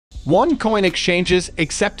OneCoin exchanges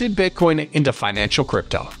accepted Bitcoin into financial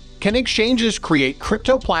crypto. Can exchanges create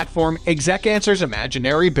crypto platform? Exec answers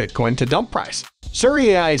imaginary Bitcoin to dump price.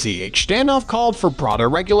 Zh standoff called for broader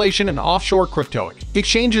regulation in offshore crypto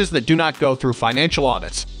exchanges that do not go through financial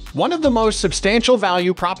audits. One of the most substantial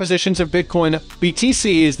value propositions of Bitcoin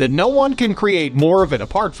BTC is that no one can create more of it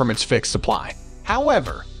apart from its fixed supply.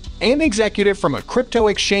 However, an executive from a crypto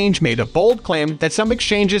exchange made a bold claim that some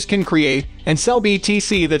exchanges can create and sell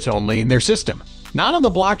BTC that's only in their system, not on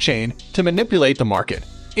the blockchain, to manipulate the market.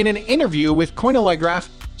 In an interview with Cointelegraph,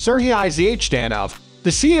 Zh Stanov,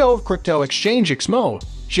 the CEO of crypto exchange XMO,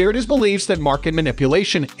 shared his beliefs that market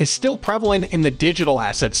manipulation is still prevalent in the digital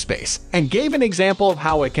asset space and gave an example of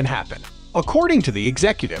how it can happen. According to the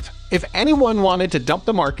executive, if anyone wanted to dump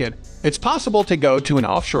the market, it's possible to go to an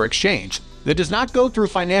offshore exchange that does not go through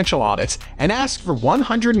financial audits and ask for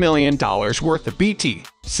 $100 million worth of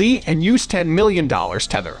BTC and use $10 million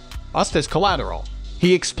Tether us as collateral.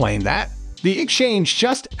 He explained that the exchange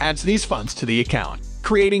just adds these funds to the account,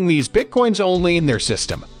 creating these Bitcoins only in their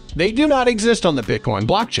system. They do not exist on the Bitcoin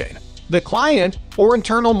blockchain. The client or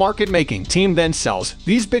internal market-making team then sells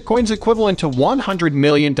these Bitcoins equivalent to $100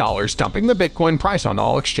 million, dumping the Bitcoin price on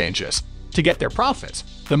all exchanges. To get their profits,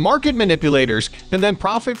 the market manipulators can then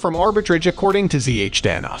profit from arbitrage, according to Zh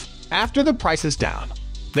Stanov. After the price is down,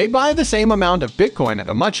 they buy the same amount of Bitcoin at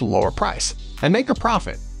a much lower price and make a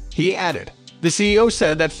profit. He added, the CEO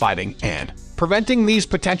said that fighting and preventing these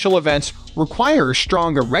potential events requires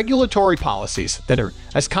stronger regulatory policies that are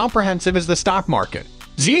as comprehensive as the stock market.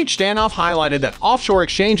 Zh Stanov highlighted that offshore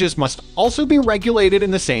exchanges must also be regulated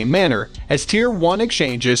in the same manner as Tier 1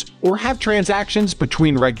 exchanges, or have transactions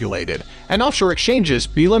between regulated and offshore exchanges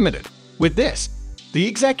be limited. With this, the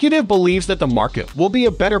executive believes that the market will be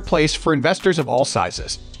a better place for investors of all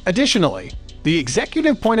sizes. Additionally, the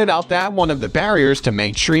executive pointed out that one of the barriers to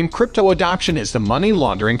mainstream crypto adoption is the money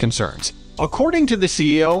laundering concerns. According to the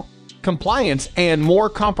CEO, compliance and more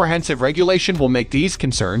comprehensive regulation will make these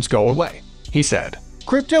concerns go away. He said,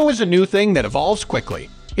 crypto is a new thing that evolves quickly.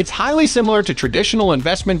 It's highly similar to traditional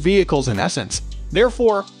investment vehicles in essence.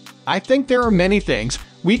 Therefore, I think there are many things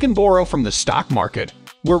we can borrow from the stock market,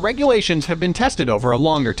 where regulations have been tested over a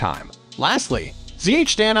longer time. Lastly, Zh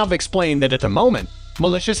Stanov explained that at the moment,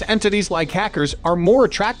 malicious entities like hackers are more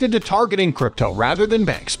attracted to targeting crypto rather than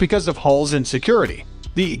banks because of holes in security.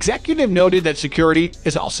 The executive noted that security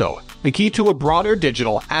is also the key to a broader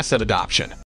digital asset adoption.